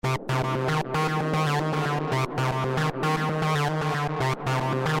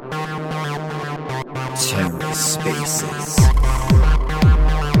TerraSpaces.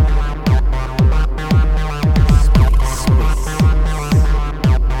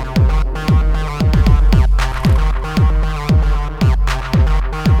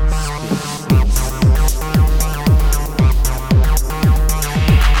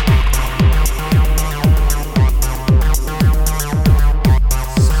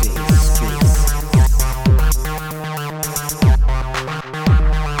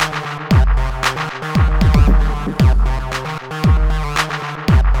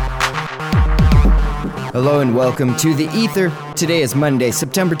 Hello and welcome to The Ether. Today is Monday,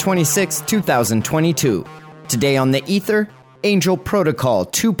 September 26, 2022. Today on The Ether, Angel Protocol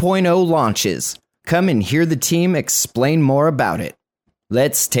 2.0 launches. Come and hear the team explain more about it.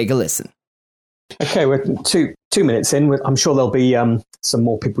 Let's take a listen. Okay, we're two minutes in. I'm sure there'll be some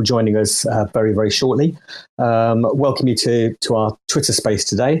more people joining us very, very shortly. Welcome you to our Twitter space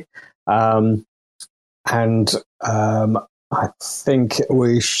today. I think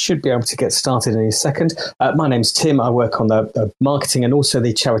we should be able to get started in a second. My name's Tim. I work on the marketing and also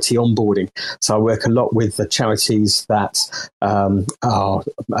the charity onboarding. So I work a lot with the charities that are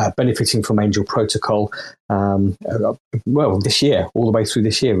benefiting from Angel Protocol, this year, all the way through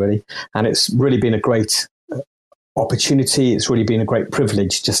this year, really. And it's really been a great opportunity. It's really been a great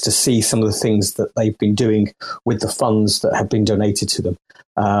privilege just to see some of the things that they've been doing with the funds that have been donated to them.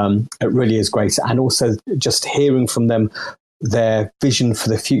 It really is great. And also just hearing from them their vision for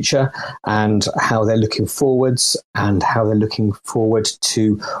the future and how they're looking forwards and how they're looking forward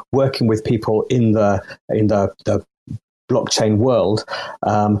to working with people in the blockchain world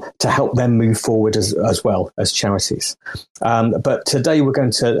to help them move forward as well as charities. But today we're going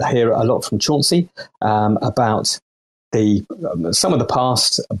to hear a lot from Chauncey about some of the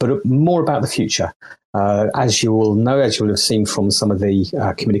past, but more about the future. As you will know, as you will have seen from some of the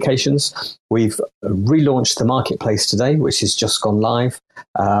communications, we've relaunched the marketplace today, which has just gone live.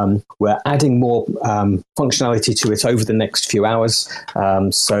 We're adding more functionality to it over the next few hours.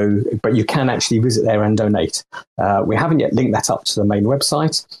 But you can actually visit there and donate. We haven't yet linked that up to the main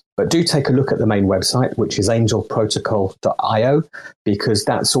website, but do take a look at the main website, which is angelprotocol.io, because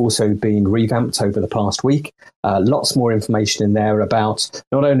that's also been revamped over the past week. Lots more information in there about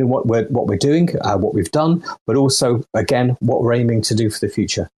not only what we're doing, what we've done, but also, again, what we're aiming to do for the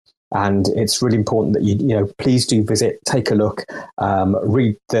future. And it's really important that you please do visit, take a look,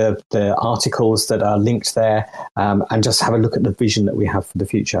 read the articles that are linked there, and just have a look at the vision that we have for the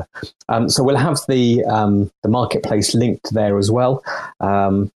future. So we'll have the marketplace linked there as well.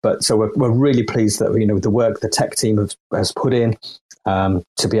 But so we're really pleased that the work the tech team has put in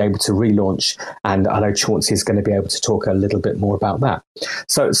to be able to relaunch, and I know Chauncey is going to be able to talk a little bit more about that.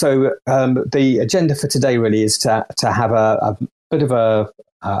 So the agenda for today really is to have a bit of a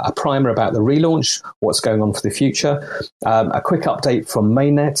primer about the relaunch, what's going on for the future, a quick update from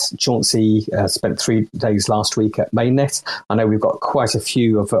Mainnet. Chauncey spent 3 days last week at Mainnet. I know we've got quite a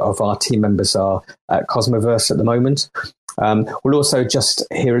few of our team members are at Cosmoverse at the moment. We'll also just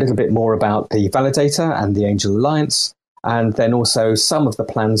hear a little bit more about the Validator and the Angel Alliance, and then also some of the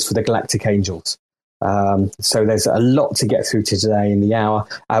plans for the Galactic Angels. So there's a lot to get through today in the hour.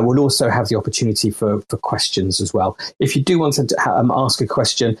 We'll also have the opportunity for questions as well. If you do want to ask a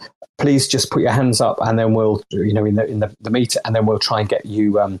question, please just put your hands up, and then we'll, in the meet, and then we'll try and get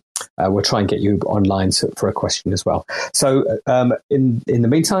you. Online for a question as well. So in the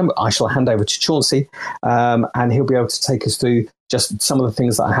meantime, I shall hand over to Chauncey, and he'll be able to take us through just some of the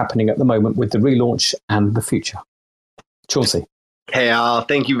things that are happening at the moment with the relaunch and the future. Chauncey. Hey, Al,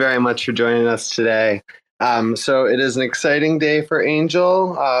 thank you very much for joining us today. So it is an exciting day for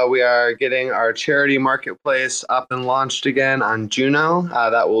Angel. We are getting our charity marketplace up and launched again on Juno.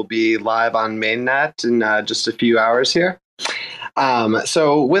 That will be live on Mainnet in just a few hours here.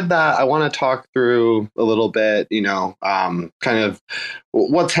 So with that, I want to talk through a little bit, kind of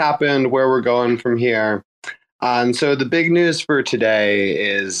what's happened, where we're going from here. And so the big news for today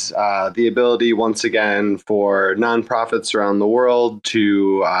is the ability, once again, for nonprofits around the world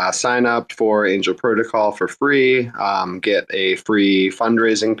to sign up for Angel Protocol for free, get a free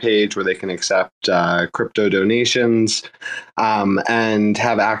fundraising page where they can accept crypto donations, and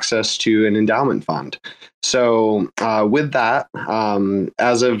have access to an endowment fund. So with that,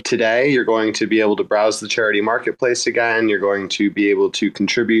 as of today, you're going to be able to browse the charity marketplace again. You're going to be able to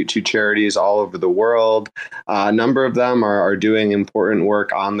contribute to charities all over the world. A number of them are doing important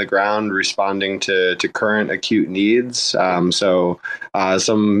work on the ground, responding to current acute needs. So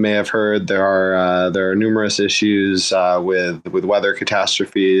some may have heard there are numerous issues with weather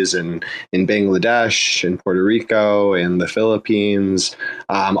catastrophes in Bangladesh, in Puerto Rico, in the Philippines,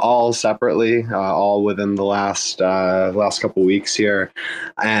 all separately, all within the last couple weeks here,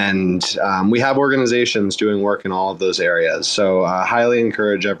 and we have organizations doing work in all of those areas. So highly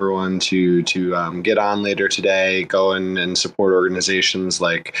encourage everyone to get on later today, go in and support organizations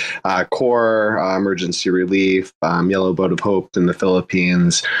like CORE, Emergency Relief, Yellow Boat of Hope in the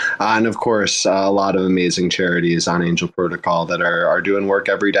Philippines, and of course a lot of amazing charities on Angel Protocol that are doing work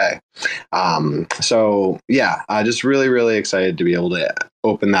every day. So yeah, just really excited to be able to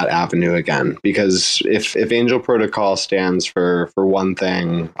open that avenue again, because if Angel Protocol stands for one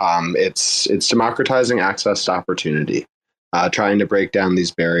thing, it's democratizing access to opportunity, trying to break down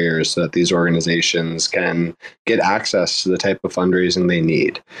these barriers so that these organizations can get access to the type of fundraising they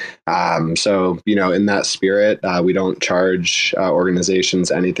need. So, in that spirit, we don't charge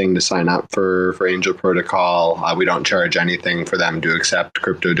organizations anything to sign up for Angel Protocol. We don't charge anything for them to accept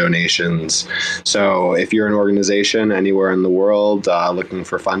crypto donations. So if you're an organization anywhere in the world looking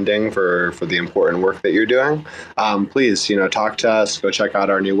for funding for the important work that you're doing, please, talk to us. Go check out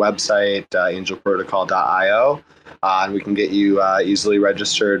our new website, angelprotocol.io. And we can get you easily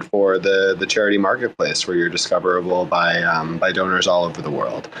registered for the charity marketplace, where you're discoverable by donors all over the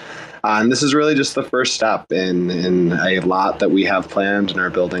world. And this is really just the first step in a lot that we have planned and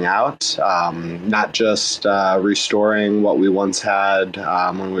are building out, not just restoring what we once had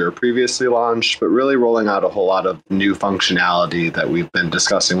when we were previously launched, but really rolling out a whole lot of new functionality that we've been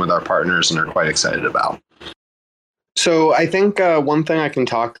discussing with our partners and are quite excited about. So I think one thing I can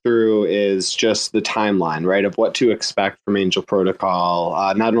talk through is just the timeline, right, of what to expect from Angel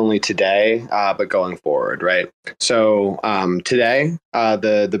Protocol, not only today, but going forward, right? So today,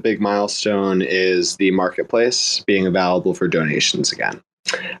 the big milestone is the marketplace being available for donations again.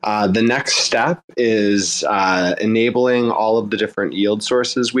 The next step is enabling all of the different yield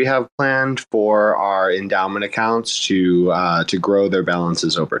sources we have planned for our endowment accounts to grow their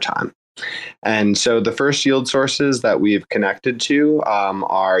balances over time. And so the first yield sources that we've connected to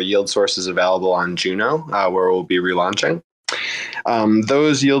are yield sources available on Juno, where we'll be relaunching.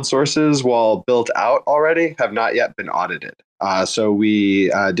 Those yield sources, while built out already, have not yet been audited. So we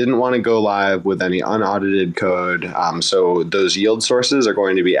didn't want to go live with any unaudited code. So those yield sources are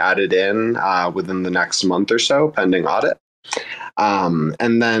going to be added in within the next month or so, pending audit.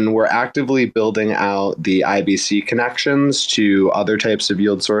 And then we're actively building out the IBC connections to other types of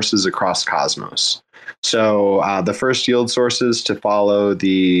yield sources across Cosmos. So the first yield sources to follow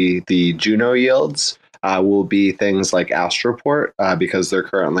the Juno yields will be things like Astroport, because they're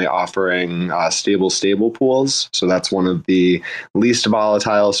currently offering stable pools. So that's one of the least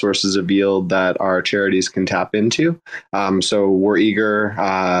volatile sources of yield that our charities can tap into. So we're eager,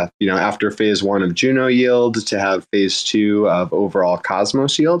 after phase 1 of Juno yield, to have phase 2 of overall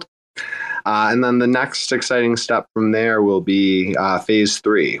Cosmos yield. And then the next exciting step from there will be phase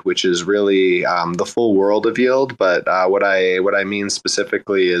 3, which is really the full world of yield. But what I mean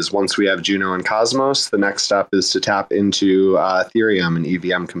specifically is, once we have Juno and Cosmos, the next step is to tap into Ethereum and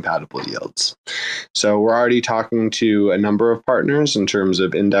EVM compatible yields. So we're already talking to a number of partners in terms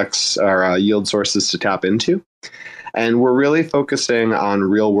of index or yield sources to tap into. And we're really focusing on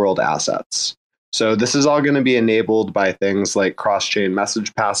real world assets. So this is all going to be enabled by things like cross-chain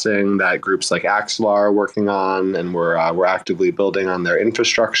message passing that groups like Axelar are working on, and we're actively building on their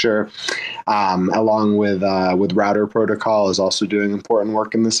infrastructure. Along with Router Protocol is also doing important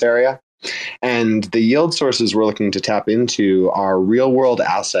work in this area. And the yield sources we're looking to tap into are real-world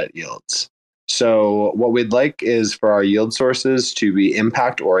asset yields. So what we'd like is for our yield sources to be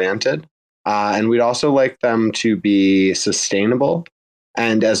impact-oriented, and we'd also like them to be sustainable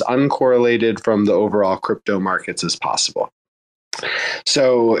and as uncorrelated from the overall crypto markets as possible.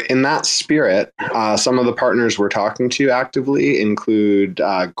 So in that spirit, some of the partners we're talking to actively include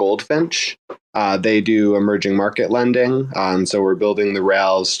Goldfinch. They do emerging market lending, and so we're building the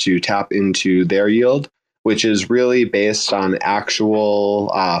rails to tap into their yield, which is really based on actual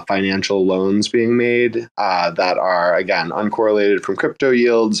financial loans being made that are, again, uncorrelated from crypto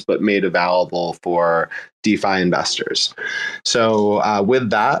yields, but made available for DeFi investors. So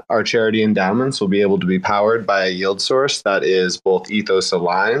with that, our charity endowments will be able to be powered by a yield source that is both ethos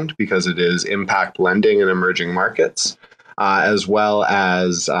aligned, because it is impact lending in emerging markets, as well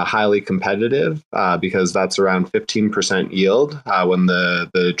as highly competitive because that's around 15% yield when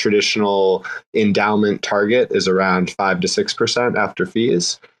the traditional endowment target is around 5 to 6% after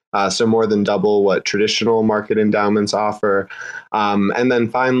fees. So more than double what traditional market endowments offer. And then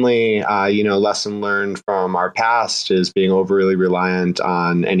finally, lesson learned from our past is being overly reliant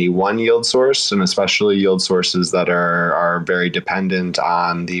on any one yield source, and especially yield sources that are very dependent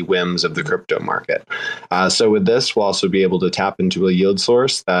on the whims of the crypto market. So with this, we'll also be able to tap into a yield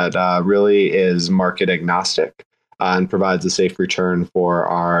source that really is market agnostic and provides a safe return for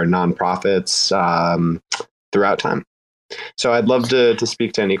our nonprofits throughout time. So I'd love to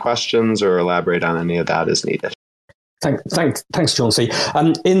speak to any questions or elaborate on any of that as needed. Thanks, Chauncey.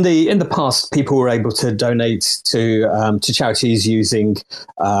 In the past, people were able to donate to charities using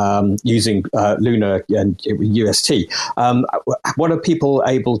Luna and UST. What are people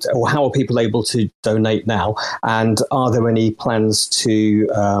able to, or how are people able to donate now? And are there any plans to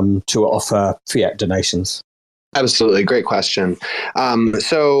offer fiat donations? Absolutely. Great question.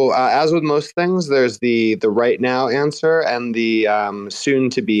 So as with most things, there's the right now answer and the soon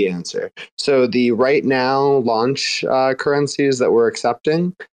to be answer. So the right now launch currencies that we're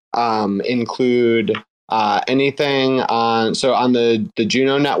accepting include anything on the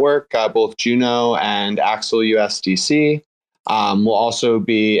Juno network, both Juno and Axel USDC. We'll also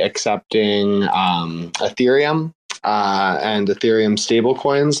be accepting Ethereum and Ethereum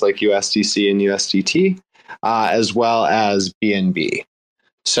stablecoins like USDC and USDT. As well as BNB.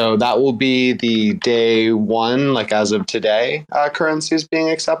 So that will be the day one, like as of today, currencies being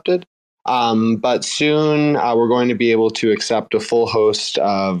accepted. But soon we're going to be able to accept a full host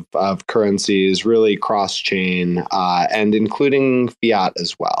of currencies, really cross-chain, and including fiat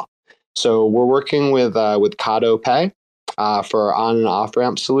as well. So we're working with Kado Pay for on and off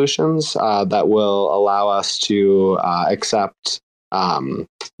ramp solutions that will allow us to accept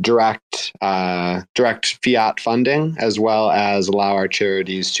direct fiat funding, as well as allow our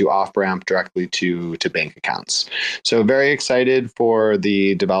charities to off-ramp directly to bank accounts. So very excited for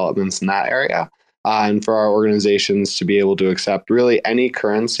the developments in that area and for our organizations to be able to accept really any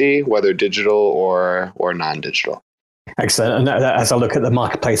currency, whether digital or non-digital. Excellent. And as I look at the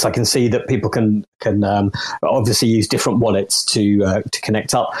marketplace, I can see that people can obviously use different wallets to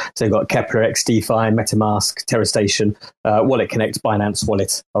connect up. So you've got Kepler, XDeFi, MetaMask, TerraStation, Wallet Connect, Binance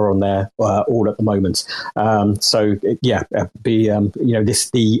Wallet are on there all at the moment. The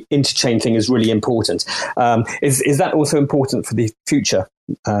interchain thing is really important. Is that also important for the future,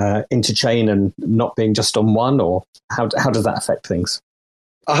 interchain and not being just on one, or how does that affect things?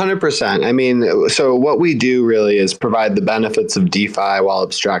 100%. I mean, so what we do really is provide the benefits of DeFi while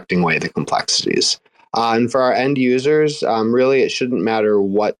abstracting away the complexities. And for our end users, really, it shouldn't matter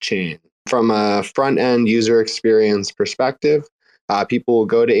what chain. From a front-end user experience perspective, people will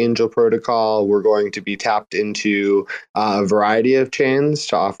go to Angel Protocol. We're going to be tapped into a variety of chains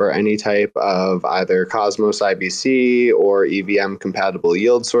to offer any type of either Cosmos IBC or EVM-compatible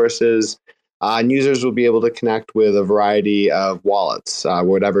yield sources. And users will be able to connect with a variety of wallets.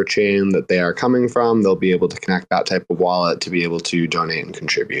 Whatever chain that they are coming from, they'll be able to connect that type of wallet to be able to donate and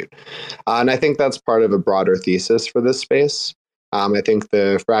contribute. And I think that's part of a broader thesis for this space. I think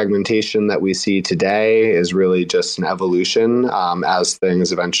the fragmentation that we see today is really just an evolution as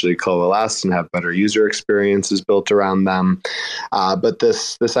things eventually coalesce and have better user experiences built around them. But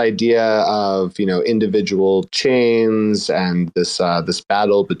this idea of individual chains and this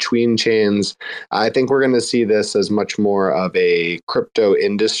battle between chains, I think we're going to see this as much more of a crypto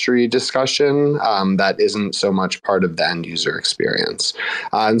industry discussion that isn't so much part of the end user experience.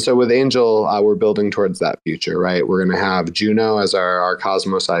 And so with Angel, we're building towards that future, right? We're going to have Juno as our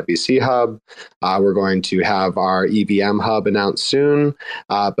Cosmos IBC hub. We're going to have our EVM hub announced soon,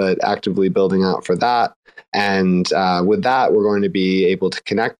 but actively building out for that. And with that, we're going to be able to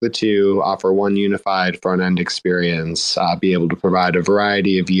connect the two, offer one unified front-end experience, be able to provide a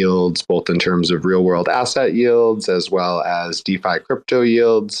variety of yields, both in terms of real-world asset yields as well as DeFi crypto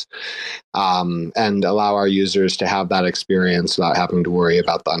yields, and allow our users to have that experience without having to worry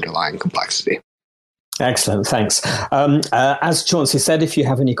about the underlying complexity. Excellent, thanks. As Chauncey said, if you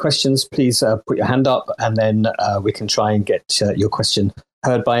have any questions, please put your hand up, and then we can try and get your question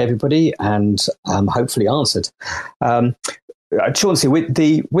heard by everybody and hopefully answered. Chauncey,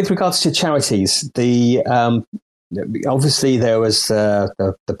 with regards to charities, obviously there was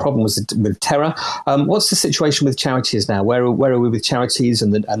the problem was with Terra. What's the situation with charities now? Where are we with charities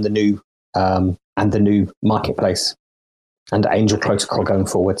and the new marketplace and Angel Protocol going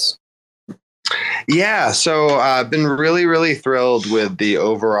forwards? Yeah, so I've been really, really thrilled with the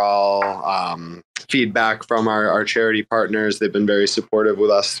overall feedback from our charity partners. They've been very supportive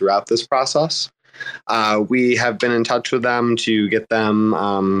with us throughout this process. We have been in touch with them to get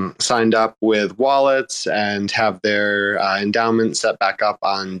them signed up with wallets and have their endowment set back up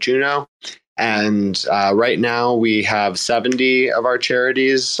on Juno. And right now we have 70 of our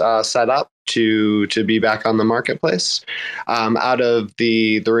charities set up to be back on the marketplace. Out of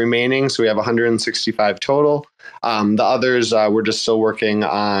the remaining, so we have 165 total. The others, we're just still working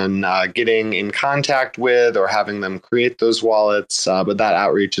on getting in contact with or having them create those wallets, but that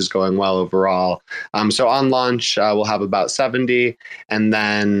outreach is going well overall. So on launch, we'll have about 70, and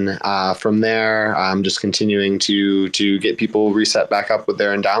then from there, just continuing to get people reset back up with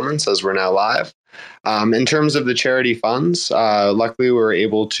their endowments as we're now live. In terms of the charity funds, luckily we were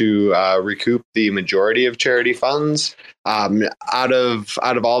able to recoup the majority of charity funds. Out of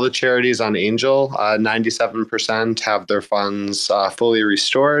all the charities on Angel, 97% have their funds fully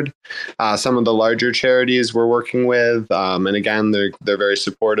restored. Some of the larger charities we're working with, and again, they're very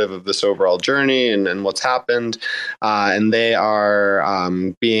supportive of this overall journey and what's happened, and they are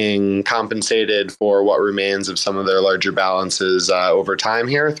being compensated for what remains of some of their larger balances over time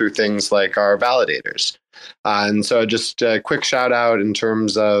here through things like our validators. And so just a quick shout out in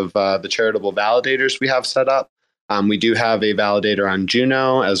terms of the charitable validators we have set up. We do have a validator on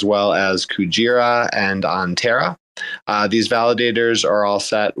Juno as well as Kujira and on Terra. These validators are all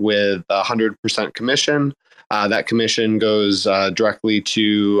set with 100% commission. That commission goes directly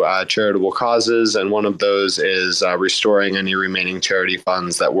to charitable causes, and one of those is restoring any remaining charity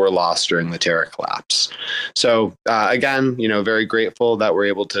funds that were lost during the Terra collapse. So again, very grateful that we're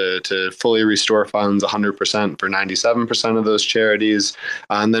able to fully restore funds 100% for 97% of those charities,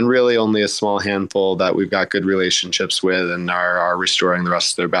 and then really only a small handful that we've got good relationships with and are restoring the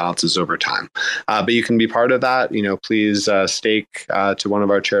rest of their balances over time. But you can be part of that. Please stake to one of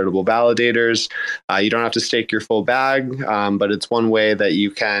our charitable validators. You don't have to stake your full bag, but it's one way that you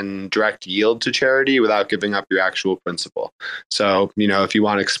can direct yield to charity without giving up your actual principal. So, if you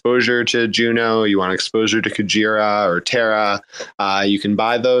want exposure to Juno, you want exposure to Kujira or Terra, you can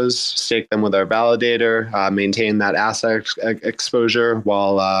buy those, stake them with our validator, maintain that asset exposure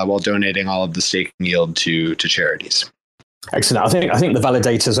while donating all of the staking yield to charities. Excellent. I think the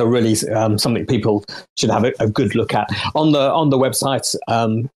validators are really something people should have a good look at on the website.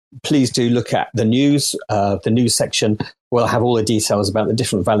 Please do look at the news section. We'll have all the details about the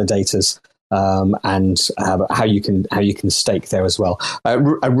different validators and how you can stake there as well.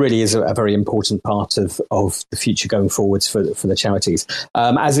 It really is a very important part of the future going forwards for the charities,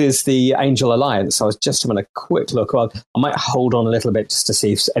 as is the Angel Alliance. I was just having a quick look. I might hold on a little bit just to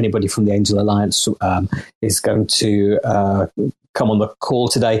see if anybody from the Angel Alliance is going to come on the call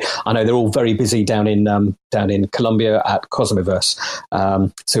today. I know they're all very busy down in Colombia at Cosmoverse,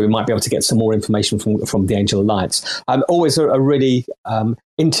 so we might be able to get some more information from the Angel Alliance. Always a really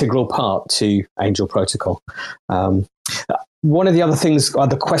integral part to Angel Protocol. One of the other things,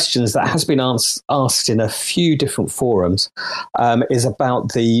 the questions that has been asked in a few different forums, is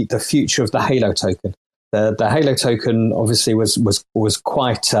about the future of the Halo token. The Halo token obviously was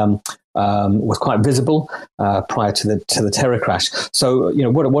quite visible prior to the Terra crash. So,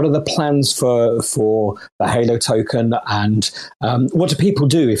 what are the plans for the Halo token, and what do people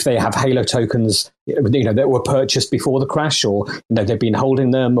do if they have Halo tokens, that were purchased before the crash, or they've been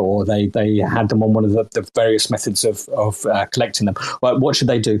holding them, or they had them on one of the various methods of collecting them? What should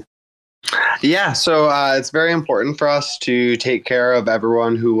they do? Yeah, so it's very important for us to take care of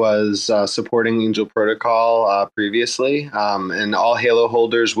everyone who was supporting Angel Protocol previously, and all Halo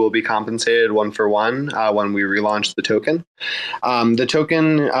holders will be compensated one for one when we relaunch the token. The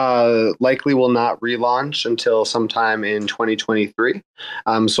token likely will not relaunch until sometime in 2023,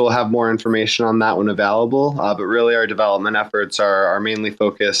 so we'll have more information on that when available, but really our development efforts are mainly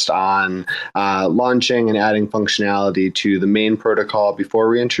focused on launching and adding functionality to the main protocol before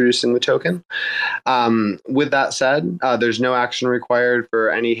reintroducing the token. With that said, there's no action required for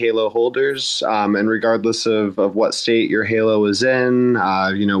any Halo holders, and regardless of what state your Halo is in,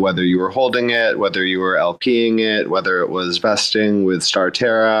 whether you were holding it, whether you were LPing it, whether it was vesting with Star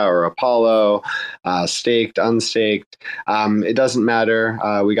Terra or Apollo, staked, unstaked, it doesn't matter.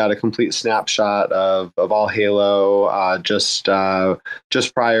 We got a complete snapshot of all Halo just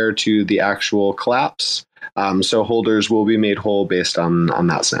prior to the actual collapse, so holders will be made whole based on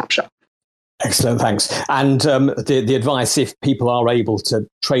that snapshot. Excellent, thanks. And the advice, if people are able to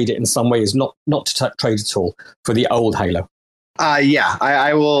trade it in some way, is not to trade at all for the old Halo. Yeah,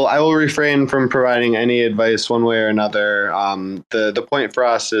 I will. I will refrain from providing any advice one way or another. The point for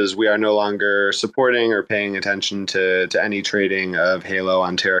us is we are no longer supporting or paying attention to any trading of Halo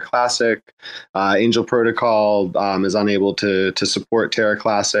on Terra Classic. Angel Protocol is unable to support Terra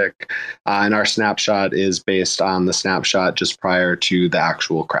Classic, and our snapshot is based on the snapshot just prior to the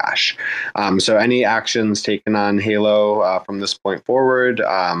actual crash. So any actions taken on Halo from this point forward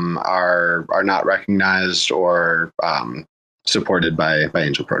are not recognized or supported by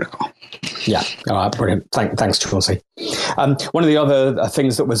Angel Protocol. Yeah, all right, brilliant. Thanks, Chauncey. One of the other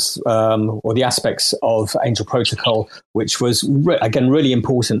things that was, or the aspects of Angel Protocol, which was, again, really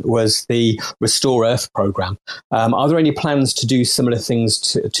important, was the Restore Earth program. Are there any plans to do similar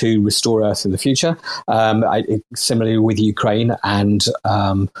things to Restore Earth in the future? Similarly with Ukraine, and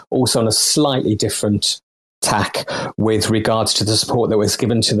also on a slightly different tack with regards to the support that was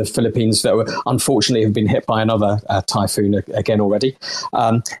given to the Philippines that were unfortunately have been hit by another typhoon again already.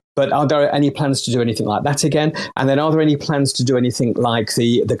 But are there any plans to do anything like that again? And then are there any plans to do anything like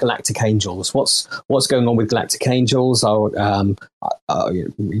the Galactic Angels? What's going on with Galactic Angels? What are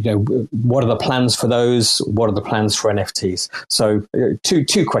the plans for those? What are the plans for NFTs? So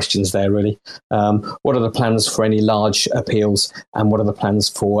two questions there, really. What are the plans for any large appeals? And what are the plans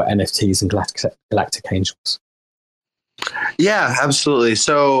for NFTs and Galactic Angels? Yeah, absolutely.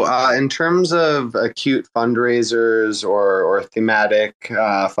 So in terms of acute fundraisers or thematic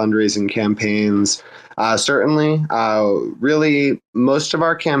fundraising campaigns, certainly, really, most of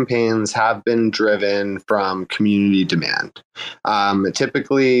our campaigns have been driven from community demand.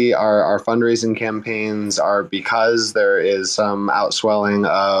 Typically, our fundraising campaigns are because there is some outswelling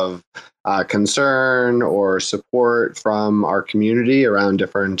of concern or support from our community around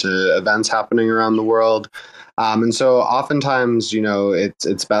different events happening around the world. And so oftentimes,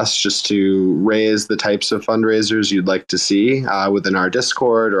 it's best just to raise the types of fundraisers you'd like to see within our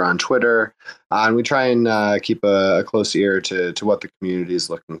Discord or on Twitter. And we try and keep a close ear to what the community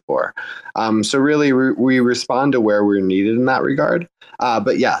is looking for. So really, we respond to where we're needed in that regard.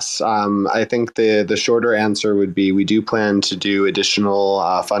 But yes, I think the shorter answer would be we do plan to do additional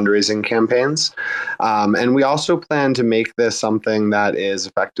fundraising campaigns. And we also plan to make this something that is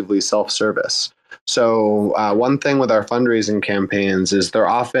effectively self-service. So one thing with our fundraising campaigns is they're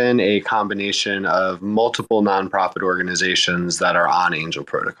often a combination of multiple nonprofit organizations that are on Angel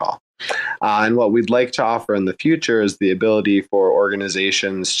Protocol. And what we'd like to offer in the future is the ability for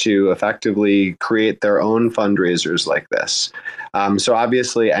organizations to effectively create their own fundraisers like this. So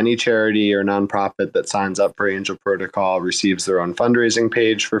obviously, any charity or nonprofit that signs up for Angel Protocol receives their own fundraising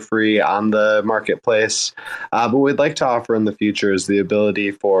page for free on the marketplace. But what we'd like to offer in the future is the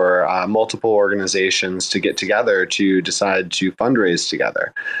ability for multiple organizations to get together to decide to fundraise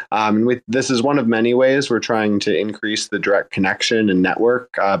together. This is one of many ways we're trying to increase the direct connection and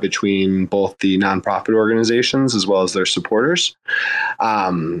network between both the nonprofit organizations as well as their supporters.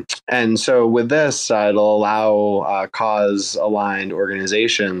 And so with this, it'll allow cause-aligned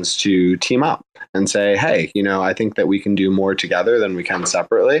organizations to team up and say, hey, I think that we can do more together than we can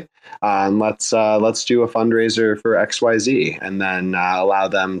separately. Let's do a fundraiser for XYZ, and then allow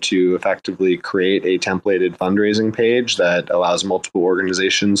them to effectively create a templated fundraising page that allows multiple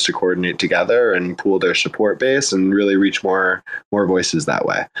organizations to coordinate together and pool their support base and really reach more voices that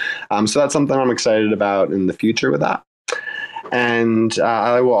way. So that's something I'm excited about in the future with that. And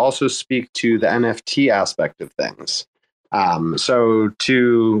I will also speak to the NFT aspect of things. So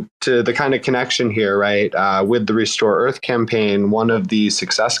to the kind of connection here, right, with the Restore Earth campaign, one of the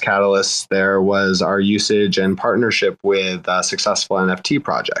success catalysts there was our usage and partnership with successful NFT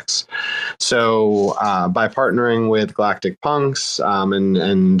projects. So by partnering with Galactic Punks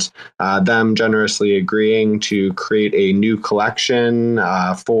and them generously agreeing to create a new collection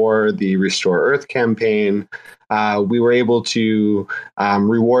for the Restore Earth campaign, we were able to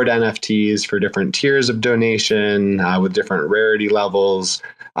reward NFTs for different tiers of donation with different rarity levels.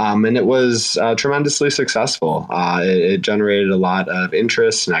 And it was tremendously successful. It generated a lot of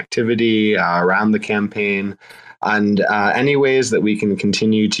interest and activity around the campaign. And any ways that we can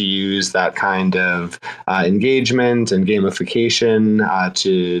continue to use that kind of engagement and gamification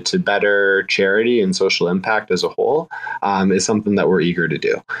to better charity and social impact as a whole is something that we're eager to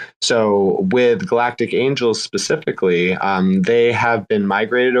do. So with Galactic Angels specifically, they have been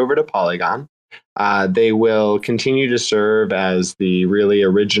migrated over to Polygon. They will continue to serve as the really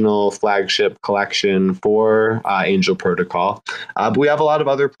original flagship collection for Angel Protocol. But we have a lot of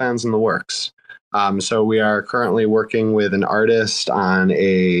other plans in the works. So we are currently working with an artist on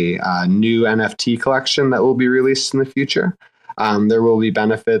a new NFT collection that will be released in the future. There will be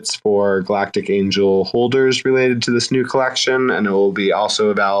benefits for Galactic Angel holders related to this new collection, and it will be also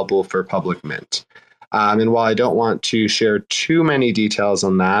available for public mint. And while I don't want to share too many details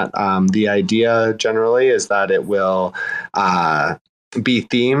on that, the idea generally is that it will be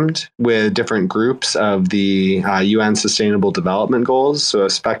themed with different groups of the UN Sustainable Development Goals, so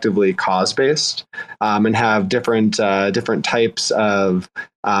effectively cause-based, and have different types of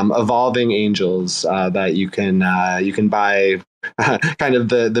evolving angels that you can buy. Kind of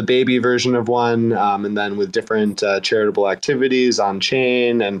the baby version of one, and then with different charitable activities on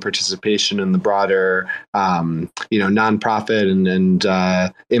chain and participation in the broader, nonprofit and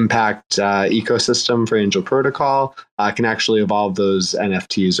impact ecosystem for Angel Protocol, can actually evolve those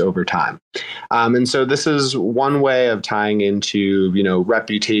NFTs over time. And so this is one way of tying into,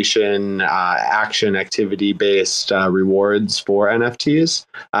 reputation, action, activity-based rewards for NFTs,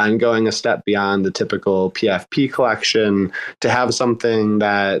 and going a step beyond the typical PFP collection to have something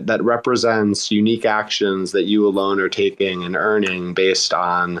that represents unique actions that you alone are taking and earning based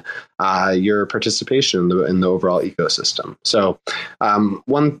on your participation in the overall ecosystem. So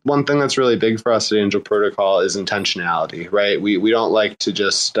one thing that's really big for us at Angel Protocol is intentionality, right? We don't like to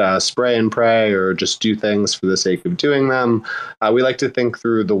just spray and pray or just do things for the sake of doing them. We like to think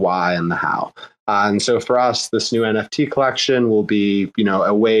through the why and the how. And so for us, this new NFT collection will be,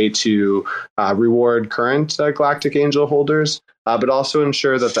 a way to reward current Galactic Angel holders, but also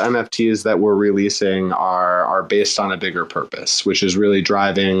ensure that the NFTs that we're releasing are based on a bigger purpose, which is really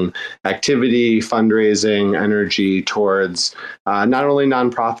driving activity, fundraising, energy towards not only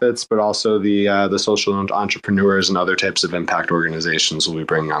nonprofits, but also the social entrepreneurs and other types of impact organizations we'll be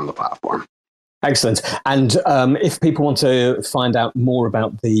bringing on the platform. Excellent. And if people want to find out more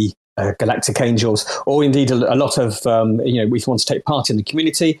about the Galactic Angels, or indeed a lot of, we want to take part in the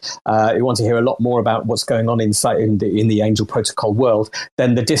community, you want to hear a lot more about what's going on inside in the Angel Protocol world,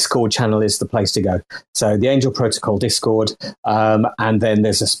 then the Discord channel is the place to go. So the Angel Protocol Discord, and then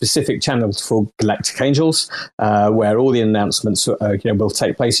there's a specific channel for Galactic Angels, where all the announcements will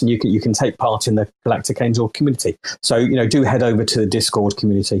take place, and you can take part in the Galactic Angel community. So do head over to the Discord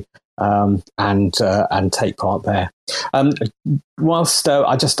community and take part there. Whilst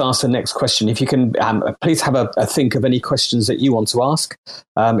I just asked the next question, if you can please have a think of any questions that you want to ask.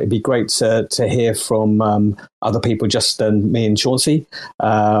 It'd be great to hear from other people just than me and Chauncey,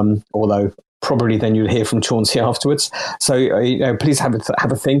 although probably then you'll hear from Chauncey afterwards. So please have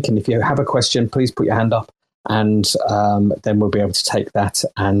a think, and if you have a question, please put your hand up, and then we'll be able to take that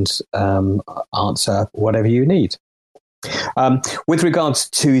and answer whatever you need. With regards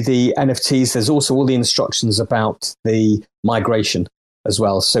to the NFTs, there's also all the instructions about the migration as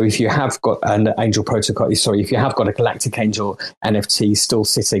well. So if you have got an Angel Protocol, if you have got a Galactic Angel NFT still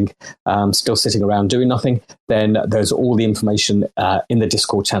sitting around doing nothing, then there's all the information in the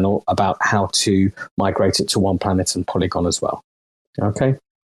Discord channel about how to migrate it to One Planet and Polygon as well. Okay.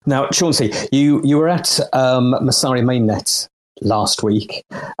 Now, Chauncey, you were at Messari Mainnet last week.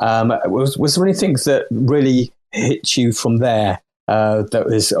 Was there anything that really hit you from there that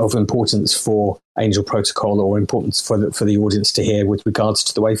is of importance for Angel Protocol, or importance for the audience to hear with regards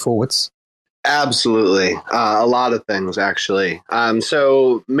to the way forwards? Absolutely. A lot of things, actually.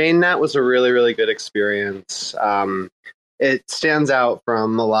 So Mainnet was a really, really good experience. It stands out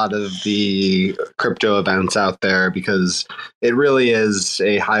from a lot of the crypto events out there because it really is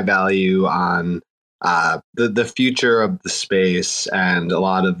a high value on the future of the space, and a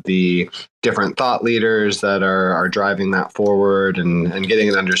lot of the different thought leaders that are driving that forward, and getting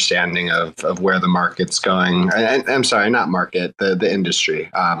an understanding of where the market's going. I'm sorry, not market, the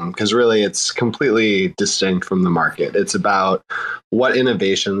industry, because really it's completely distinct from the market. It's about what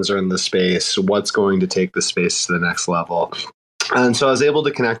innovations are in the space, what's going to take the space to the next level. And so I was able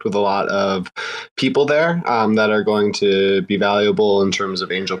to connect with a lot of people there that are going to be valuable in terms of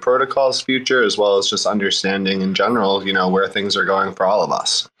Angel Protocol's future, as well as just understanding in general, where things are going for all of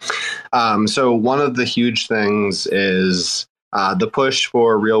us. So one of the huge things is the push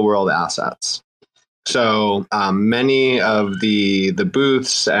for real world assets. So many of the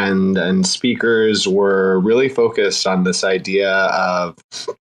booths and speakers were really focused on this idea of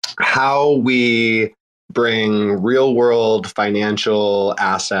how we bring real world financial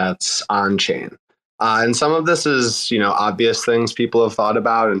assets on chain. And some of this is, obvious things people have thought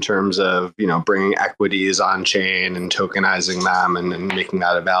about in terms of, bringing equities on chain and tokenizing them and making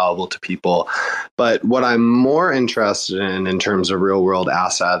that available to people. But what I'm more interested in terms of real world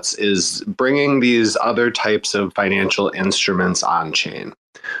assets is bringing these other types of financial instruments on chain.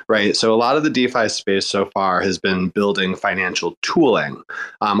 right? So a lot of the DeFi space so far has been building financial tooling,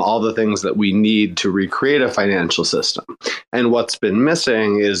 all the things that we need to recreate a financial system. And what's been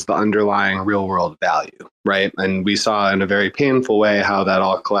missing is the underlying real world value, right? And we saw in a very painful way how that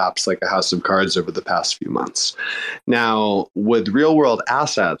all collapsed like a house of cards over the past few months. Now, with real world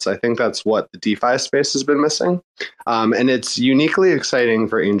assets, I think that's what the DeFi space has been missing. And it's uniquely exciting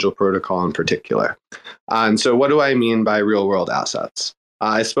for Angel Protocol in particular. And so what do I mean by real world assets?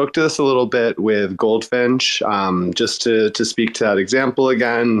 I spoke to this a little bit with Goldfinch, just to speak to that example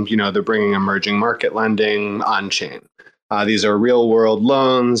again. They're bringing emerging market lending on chain. These are real world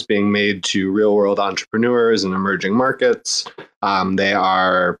loans being made to real world entrepreneurs in emerging markets. They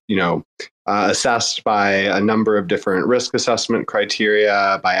are, assessed by a number of different risk assessment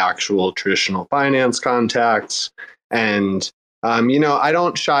criteria, by actual traditional finance contacts. And I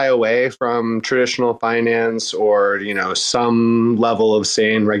don't shy away from traditional finance or, some level of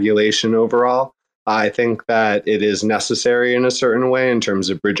sane regulation overall. I think that it is necessary in a certain way in terms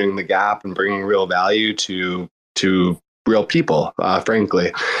of bridging the gap and bringing real value to real people,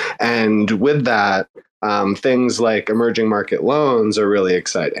 frankly. And with that, things like emerging market loans are really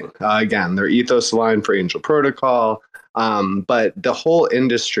exciting. Again, they're ethos aligned for Angel Protocol. But the whole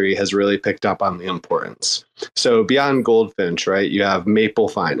industry has really picked up on the importance. So beyond Goldfinch, right, you have Maple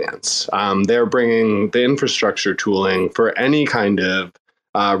Finance. They're bringing the infrastructure tooling for any kind of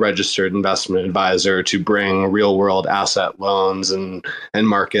registered investment advisor to bring real world asset loans and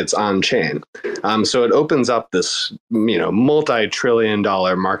markets on chain. So it opens up this,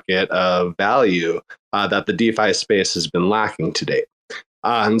 multi-trillion-dollar market of value that the DeFi space has been lacking to date.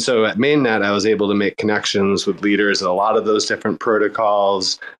 And so at Mainnet, I was able to make connections with leaders at a lot of those different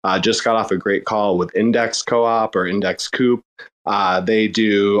protocols. Just got off a great call with Index Co-op or Index Coop. They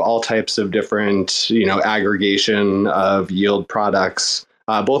do all types of different, aggregation of yield products,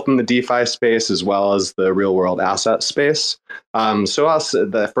 both in the DeFi space as well as the real world asset space. For us,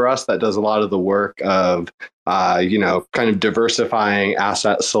 that does a lot of the work of kind of diversifying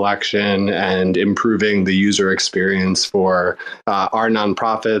asset selection and improving the user experience for our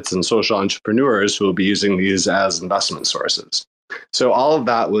nonprofits and social entrepreneurs who will be using these as investment sources. So all of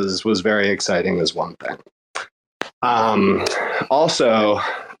that was very exciting as one thing. Also,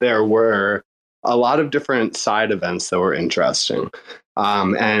 there were a lot of different side events that were interesting.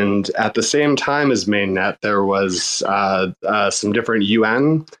 And at the same time as Mainnet, there was some different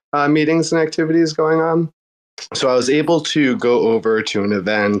UN meetings and activities going on. So I was able to go over to an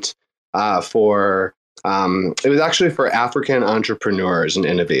event it was actually for African entrepreneurs and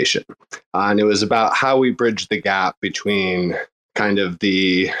innovation. And it was about how we bridge the gap between kind of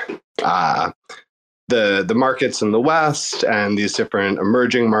the markets in the West and these different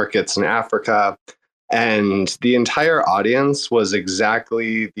emerging markets in Africa. And the entire audience was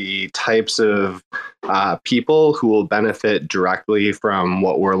exactly the types of people who will benefit directly from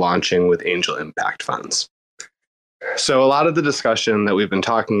what we're launching with Angel Impact Funds. So a lot of the discussion that we've been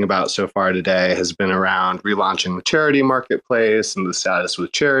talking about so far today has been around relaunching the charity marketplace and the status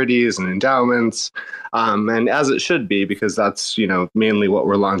with charities and endowments, and as it should be, because that's mainly what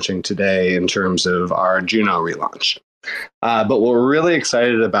we're launching today in terms of our Juno relaunch. But what we're really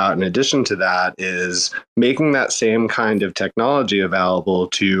excited about in addition to that is making that same kind of technology available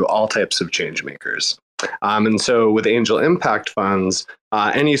to all types of change makers. And so with Angel Impact Funds,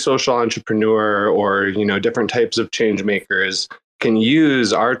 any social entrepreneur or different types of change makers can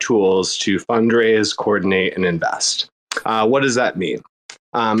use our tools to fundraise, coordinate, and invest. What does that mean?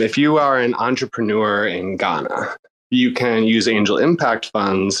 If you are an entrepreneur in Ghana, you can use Angel Impact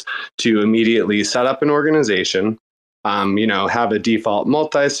Funds to immediately set up an organization, have a default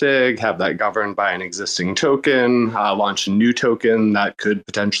multi-sig, have that governed by an existing token, launch a new token that could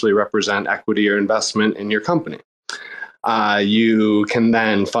potentially represent equity or investment in your company. You can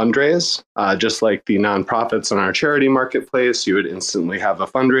then fundraise, just like the nonprofits on our charity marketplace. You would instantly have a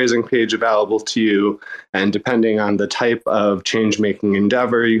fundraising page available to you. And depending on the type of change-making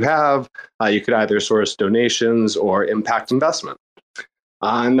endeavor you have, you could either source donations or impact investment.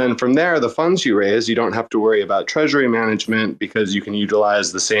 And then from there, the funds you raise, you don't have to worry about treasury management because you can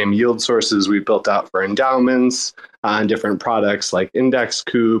utilize the same yield sources we built out for endowments and different products like Index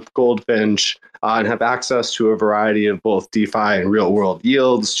Coop, Goldfinch, and have access to a variety of both DeFi and real world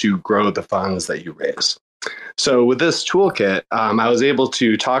yields to grow the funds that you raise. So with this toolkit, I was able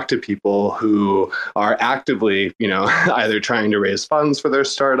to talk to people who are actively, either trying to raise funds for their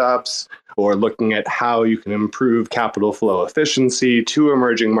startups or looking at how you can improve capital flow efficiency to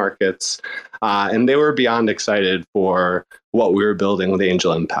emerging markets. And they were beyond excited for what we were building with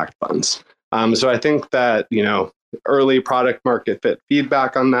Angel Impact Funds. So I think that, early product market fit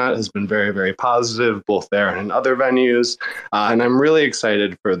feedback on that has been very, very positive, both there and in other venues. And I'm really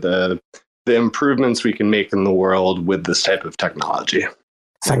excited for the improvements we can make in the world with this type of technology.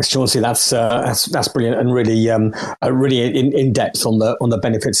 Thanks, Chauncey. That's brilliant and really in depth on the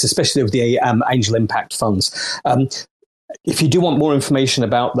benefits, especially of the angel impact funds. If you do want more information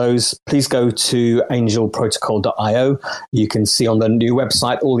about those, please go to angelprotocol.io. You can see on the new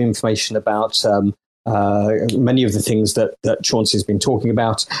website all the information about many of the things that Chauncey has been talking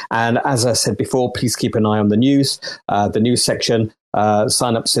about. And as I said before, please keep an eye on the news section.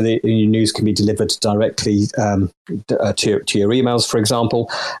 Sign up so that your news can be delivered directly to your emails, for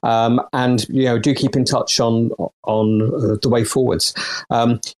example. And do keep in touch on the way forwards.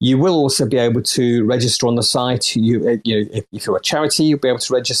 You will also be able to register on the site. If you're a charity, you'll be able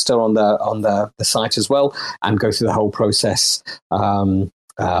to register on the site as well and go through the whole process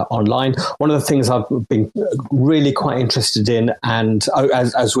online. One of the things I've been really quite interested in, and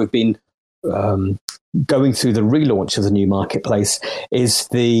as we've been going through the relaunch of the new marketplace, is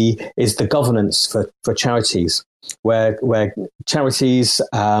the governance for charities, where charities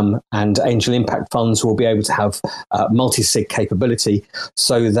and angel impact funds will be able to have multi-sig capability,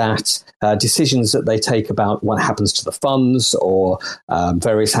 so that decisions that they take about what happens to the funds or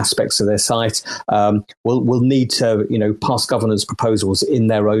various aspects of their site will need to pass governance proposals in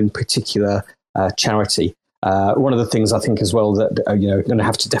their own particular charity. One of the things I think as well that going to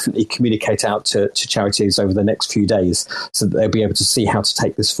have to definitely communicate out to charities over the next few days, so that they'll be able to see how to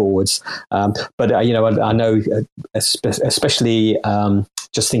take this forwards. But I know especially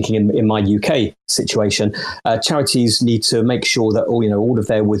just thinking in my UK situation, charities need to make sure that all of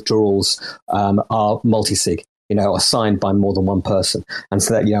their withdrawals are multi-sig, are signed by more than one person, and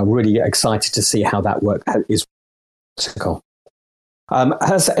so that I'm really excited to see how that work is.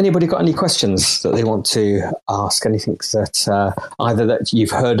 Has anybody got any questions that they want to ask? Anything that either that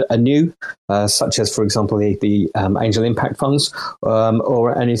you've heard anew, such as, for example, the angel impact funds,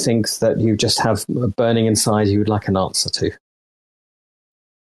 or anything that you just have burning inside you would like an answer to?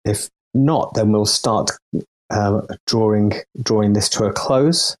 If not, then we'll start drawing this to a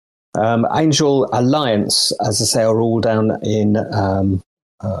close. Angel Alliance, as I say, are all down in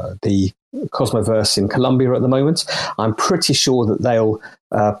the Cosmoverse in Colombia at the moment. I'm pretty sure that they'll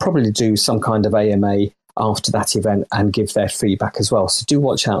probably do some kind of AMA after that event and give their feedback as well. So do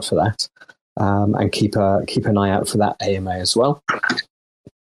watch out for that, and keep an eye out for that AMA as well.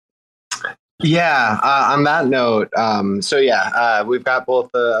 Yeah, on that note, we've got both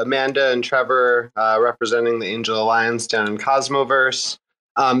Amanda and Trevor representing the Angel Alliance down in Cosmoverse.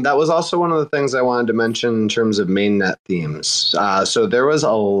 That was also one of the things I wanted to mention in terms of mainnet themes. So there was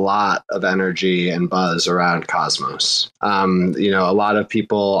a lot of energy and buzz around Cosmos. A lot of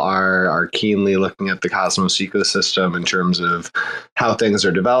people are keenly looking at the Cosmos ecosystem in terms of how things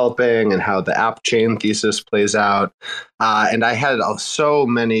are developing and how the app chain thesis plays out. And I had so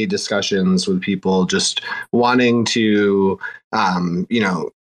many discussions with people just wanting to,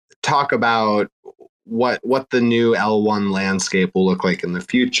 talk about what the new L1 landscape will look like in the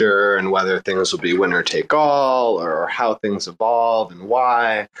future, and whether things will be winner take all, or how things evolve and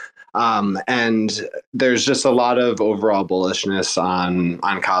why. And there's just a lot of overall bullishness on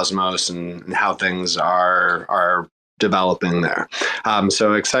Cosmos and how things are developing there.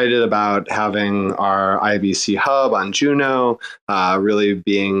 So excited about having our IBC hub on Juno, really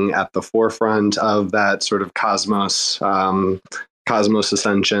being at the forefront of that sort of Cosmos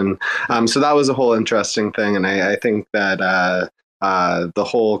ascension. So that was a whole interesting thing. And I think that the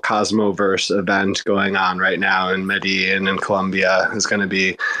whole Cosmoverse event going on right now in Medellin and Colombia is going to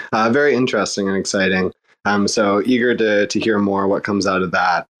be very interesting and exciting. So eager to hear more what comes out of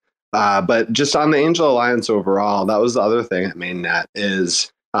that. But just on the Angel Alliance overall, that was the other thing at Mainnet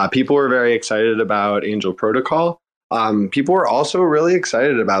is people were very excited about Angel Protocol. People were also really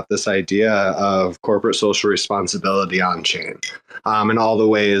excited about this idea of corporate social responsibility on chain, and all the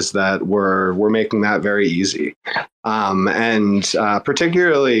ways that we're making that very easy. And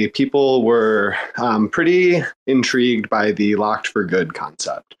particularly, people were pretty intrigued by the locked for good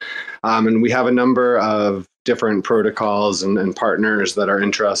concept. And we have a number of different protocols and partners that are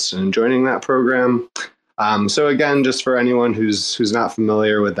interested in joining that program. So again, just for anyone who's not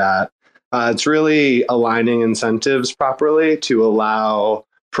familiar with that, it's really aligning incentives properly to allow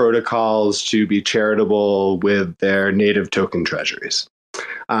protocols to be charitable with their native token treasuries.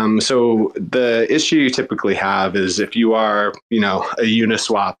 So the issue you typically have is if you are, a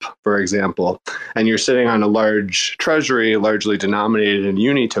Uniswap, for example, and you're sitting on a large treasury largely denominated in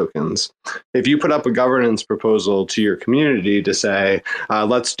Uni tokens. If you put up a governance proposal to your community to say,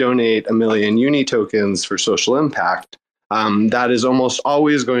 let's donate 1 million Uni tokens for social impact, that is almost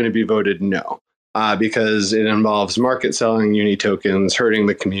always going to be voted no. Because it involves market selling Uni tokens, hurting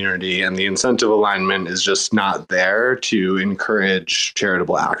the community, and the incentive alignment is just not there to encourage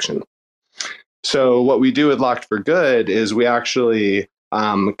charitable action. So what we do with Locked for Good is we actually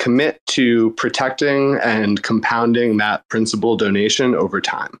commit to protecting and compounding that principal donation over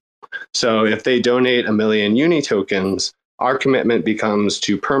time. So if they donate 1 million Uni tokens, our commitment becomes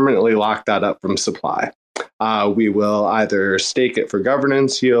to permanently lock that up from supply. We will either stake it for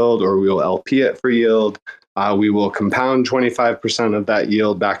governance yield or we will LP it for yield. We will compound 25% of that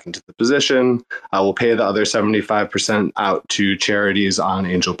yield back into the position. We'll pay the other 75% out to charities on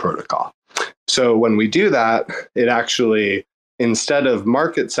Angel Protocol. So when we do that, it actually, instead of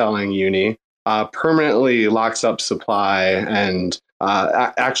market selling Uni, permanently locks up supply and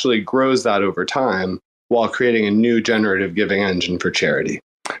actually grows that over time while creating a new generative giving engine for charity.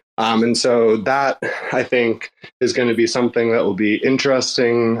 And so that, I think, is going to be something that will be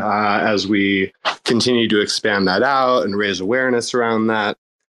interesting as we continue to expand that out and raise awareness around that.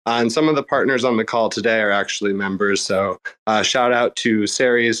 And some of the partners on the call today are actually members. So shout out to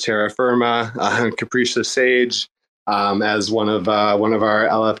Ceres, Terra Firma, Capricious Sage as one of our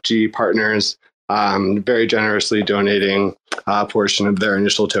LFG partners, very generously donating a portion of their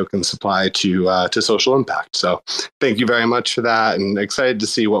initial token supply to social impact. So thank you very much for that, and excited to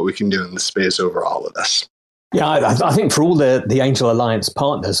see what we can do in the space overall with this. Yeah, I think for all the Angel Alliance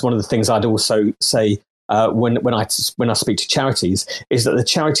partners, one of the things I'd also say when I speak to charities is that the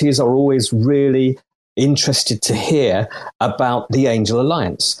charities are always really interested to hear about the Angel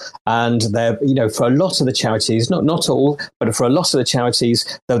Alliance. And they're, for a lot of the charities, not all, but for a lot of the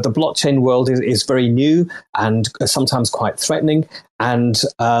charities, the blockchain world is very new and sometimes quite threatening. And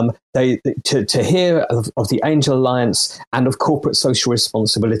to hear of the Angel Alliance and of corporate social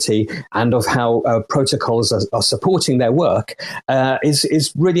responsibility and of how protocols are supporting their work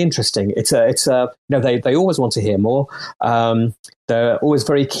is really interesting. They always want to hear more. They're always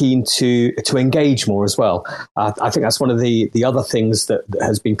very keen to engage more as well. I think that's one of the other things that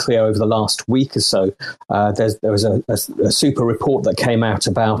has been clear over the last week or so. There was a super report that came out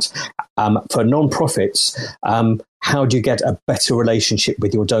about for nonprofits. How do you get a better relationship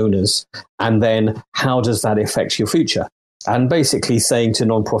with your donors? And then how does that affect your future? And basically saying to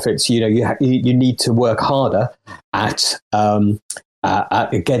nonprofits, you need to work harder at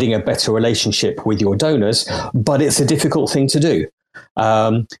getting a better relationship with your donors, but it's a difficult thing to do.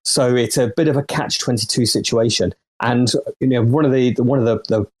 So it's a bit of a catch-22 situation. And one of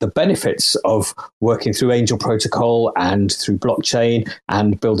the benefits of working through Angel Protocol and through blockchain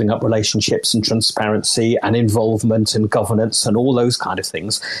and building up relationships and transparency and involvement and governance and all those kind of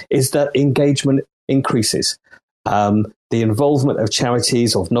things is that engagement increases. The involvement of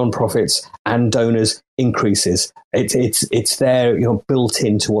charities, of nonprofits and donors increases. It's there, built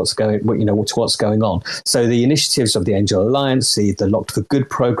into what's going on. So the initiatives of the Angel Alliance, the Locked for Good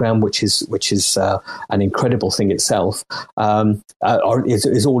program, which is an incredible thing itself,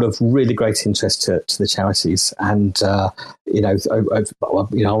 is all of really great interest to the charities. And I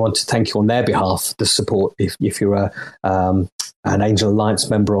want to thank you on their behalf, the support. If you're an Angel Alliance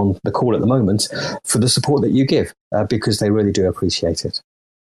member on the call at the moment, for the support that you give, because they really do appreciate it.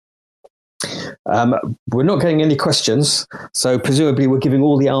 We're not getting any questions, so presumably we're giving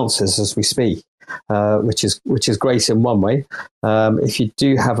all the answers as we speak, which is great in one way. If you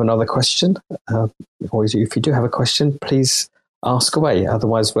do have another question, or if you do have a question, please ask away.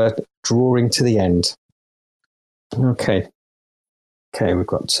 Otherwise, we're drawing to the end. Okay, we've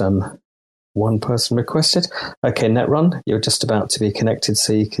got one person requested. Okay, Netrun, you're just about to be connected,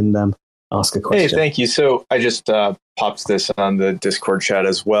 so you can ask a question. Hey, thank you. So I just popped this on the Discord chat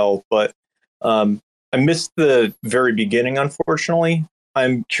as well, but I missed the very beginning, unfortunately.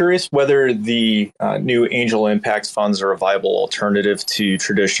 I'm curious whether the new Angel Impact funds are a viable alternative to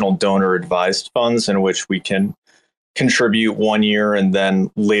traditional donor-advised funds in which we can contribute 1 year and then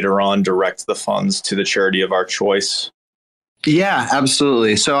later on direct the funds to the charity of our choice. Yeah,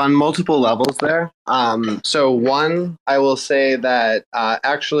 absolutely. So on multiple levels there. So one, I will say that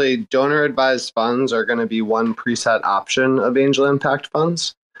actually donor advised funds are going to be one preset option of Angel Impact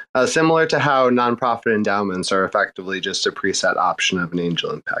funds, similar to how nonprofit endowments are effectively just a preset option of an Angel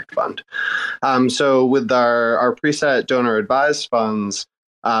Impact fund. So with our preset donor advised funds,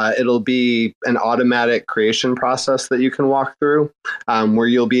 It'll be an automatic creation process that you can walk through, where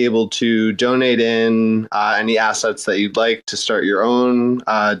you'll be able to donate in any assets that you'd like to start your own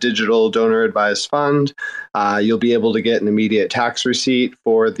digital donor advised fund. You'll be able to get an immediate tax receipt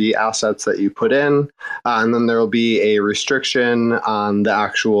for the assets that you put in. And then there will be a restriction on the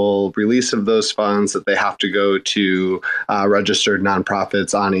actual release of those funds that they have to go to registered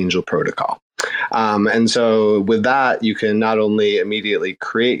nonprofits on Angel Protocol. And so with that, you can not only immediately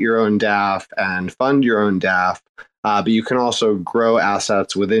create your own DAF and fund your own DAF, but you can also grow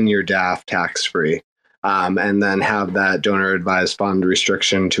assets within your DAF tax-free. And then have that donor advised fund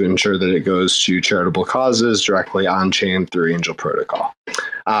restriction to ensure that it goes to charitable causes directly on chain through Angel Protocol.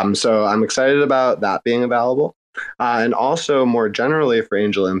 So I'm excited about that being available. And also more generally for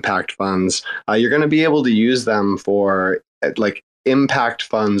Angel Impact Funds, you're going to be able to use them for like impact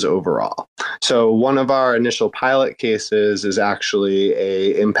funds overall. So one of our initial pilot cases is actually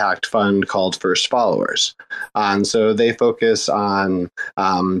a impact fund called First Followers. And so they focus on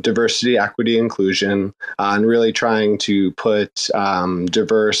diversity, equity, inclusion, and really trying to put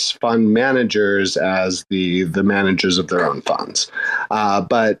diverse fund managers as the managers of their own funds.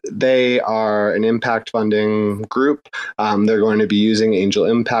 But they are an impact funding group. They're going to be using Angel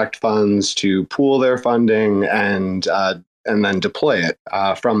Impact Funds to pool their funding and then deploy it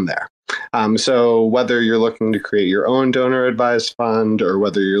from there. So whether you're looking to create your own donor advised fund or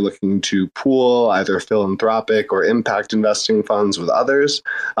whether you're looking to pool either philanthropic or impact investing funds with others,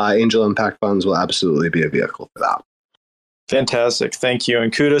 Angel Impact Funds will absolutely be a vehicle for that. Fantastic. Thank you.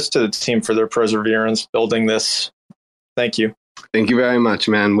 And kudos to the team for their perseverance building this. Thank you. Thank you very much,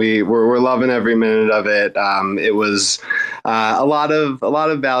 man. We're loving every minute of it. It was a lot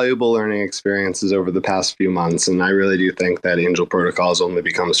of valuable learning experiences over the past few months, and I really do think that Angel Protocol has only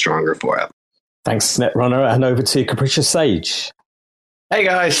become stronger for it. Thanks, Netrunner, and over to Capricious Sage. Hey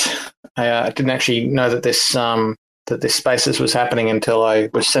guys, I didn't actually know that this Spaces was happening until I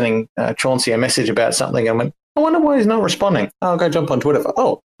was sending Chauncey a message about something and went, I wonder why he's not responding. I'll go jump on Twitter.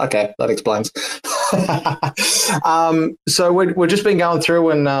 Okay, that explains. So we've just been going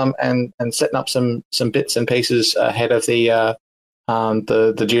through and setting up some bits and pieces ahead of the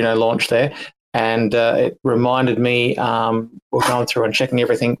Juno launch there, and it reminded me we're going through and checking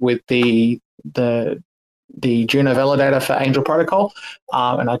everything with the Juno validator for Angel Protocol,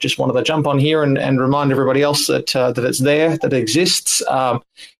 and I just wanted to jump on here and remind everybody else that it's there, that it exists.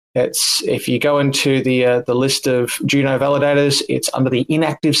 It's if you go into the list of Juno validators, it's under the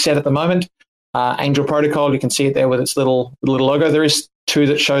inactive set at the moment. Angel Protocol, you can see it there with its little logo. There is two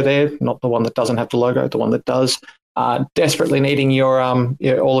that show there, not the one that doesn't have the logo, the one that does. Desperately needing your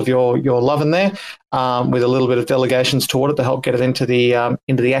all of your love in there, with a little bit of delegations toward it to help get it into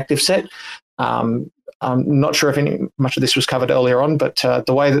the active set. I'm not sure if much of this was covered earlier on, but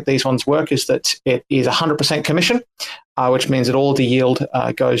the way that these ones work is that it is 100% commission, which means that all the yield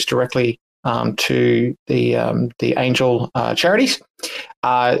goes directly to the Angel charities.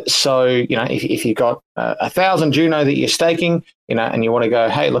 So, if you've got 1,000 Juno that you're staking, and you want to go,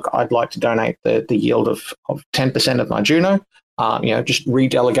 hey, look, I'd like to donate the yield of 10% of my Juno, just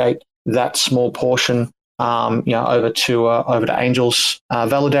redelegate that small portion over to Angel's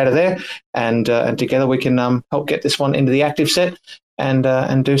validator there, and together we can help get this one into the active set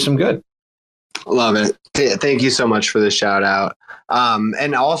and do some good. Love it. Thank you so much for the shout out.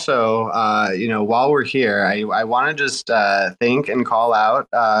 And also, while we're here, I want to just thank and call out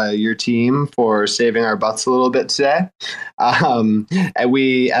your team for saving our butts a little bit today. And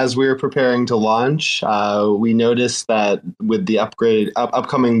as we were preparing to launch, we noticed that with the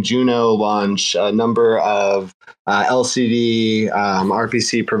upcoming Juno launch, a number of LCD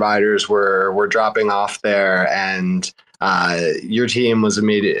RPC providers were dropping off there, and your team was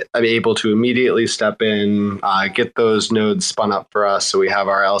able to immediately step in, get those nodes spun up for us, so we have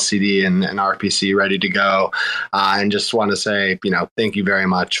our LCD and RPC ready to go. And just want to say, thank you very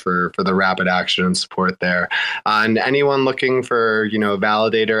much for the rapid action and support there. And anyone looking for,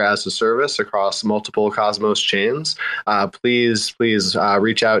 validator as a service across multiple Cosmos chains, please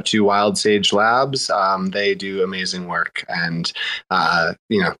reach out to Wild Sage Labs. They do amazing work, and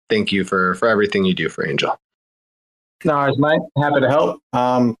thank you for everything you do for Angel. No worries, mate. Happy to help.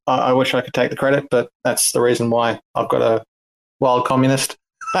 I wish I could take the credit, but that's the reason why I've got a wild communist.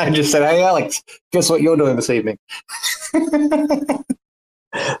 I just said, hey, Alex, guess what you're doing this evening?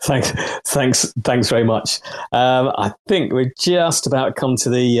 Thanks very much. I think we're just about come to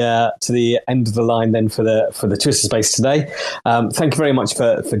the end of the line then for the Twitter Space today. Thank you very much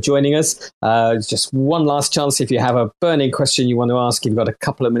for joining us. Just one last chance. If you have a burning question you want to ask, you've got a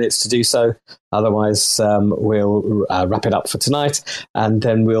couple of minutes to do so. Otherwise, we'll wrap it up for tonight, and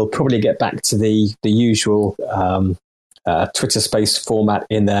then we'll probably get back to the usual Twitter Space format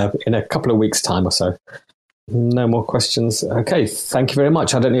in a couple of weeks' time or so. No more questions. Okay, thank you very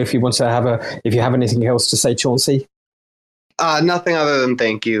much. I don't know if you want to if you have anything else to say, Chauncey. Nothing other than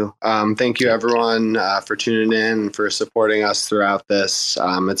thank you. Thank you, everyone, for tuning in and for supporting us throughout this.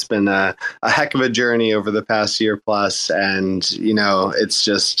 It's been a heck of a journey over the past year plus, and it's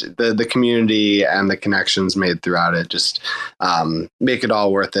just the community and the connections made throughout it just make it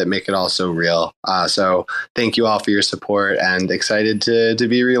all worth it, make it all so real. So thank you all for your support, and excited to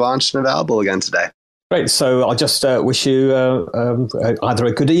be relaunched and available again today. Great. So I'll just wish you either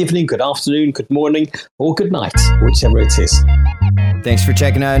a good evening, good afternoon, good morning, or good night, whichever it is. Thanks for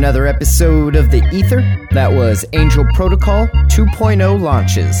checking out another episode of The Ether. That was Angel Protocol 2.0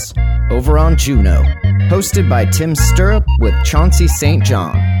 launches over on Juno. Hosted by Tim Stirrup with Chauncey St.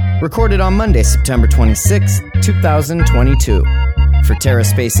 John. Recorded on Monday, September 26, 2022. For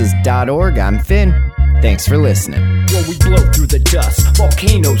TerraSpaces.org, I'm Finn. Thanks for listening. When we blow through the dust,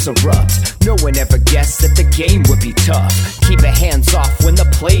 volcanoes erupt. No one ever guessed that the game would be tough. Keep it hands off when the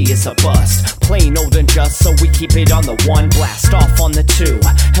play is a bust. Plain old and just, so we keep it on the one. Blast off on the two,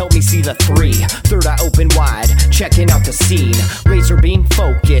 help me see the three. Third eye open wide, checking out the scene. Laser beam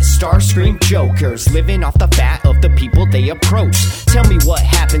focus, Starscream jokers. Living off the fat of the people they approach. Tell me what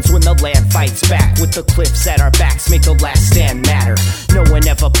happens when the land fights back. With the cliffs at our backs, make the last stand matter. No one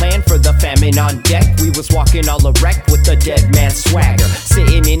ever planned for the famine on deck. We was walking all erect with the dead man swagger.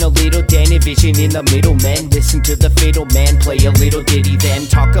 Sitting in a little den, vision in the middle. Men listen to the fiddle man play a little ditty, then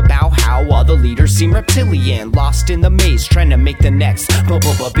talk about how all the leaders seem reptilian. Lost in the maze, trying to make the next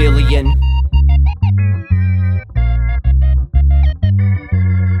billion.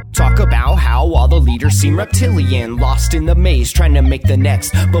 Talk about how all the leaders seem reptilian. Lost in the maze, trying to make the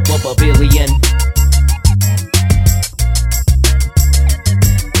next billion.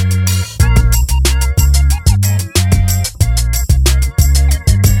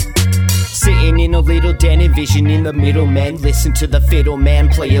 Sitting in a little den, envision in the middle. Men listen to the fiddle man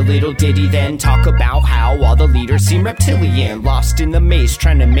play a little ditty, then talk about how all the leaders seem reptilian. Lost in the maze,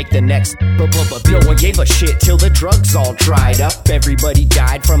 trying to make the next No one gave a shit till the drugs all dried up. Everybody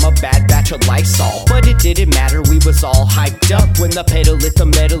died from a bad batch of Lysol. But it didn't matter, we was all hyped up. When the pedal hit the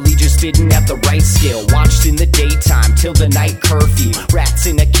metal, he just didn't have the right skill. Watched in the daytime till the night curfew. Rats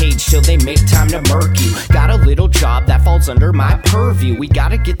in a cage till they make time to murk you. Got a little job that falls under my purview. We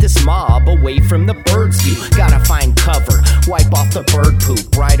gotta get this mob away from the bird's view. Gotta find cover, wipe off the bird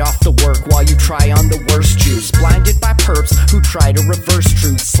poop right off the work while you try on the worst juice. Blinded by perps who try to reverse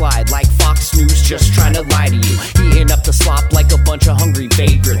truth. Slide like Fox News, just trying to lie to you. Eating up the slop like a bunch of hungry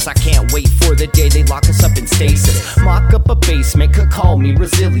vagrants. I can't wait for the day they lock us up in stasis. Mock up a basement, could call me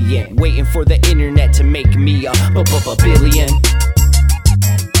resilient. Waiting for the internet to make me a billion.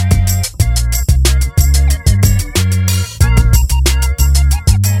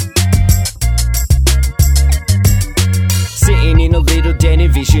 Sitting in a little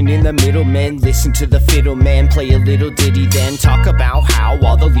den, vision in the middle. Men listen to the fiddle man play a little ditty, then talk about how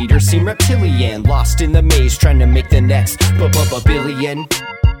all the leaders seem reptilian. Lost in the maze, trying to make the next billion.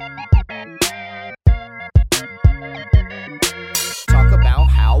 Talk about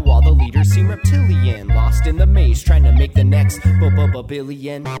how all the leaders seem reptilian. Lost in the maze, trying to make the next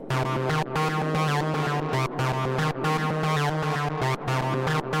billion.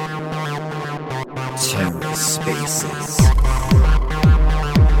 TerraSpaces.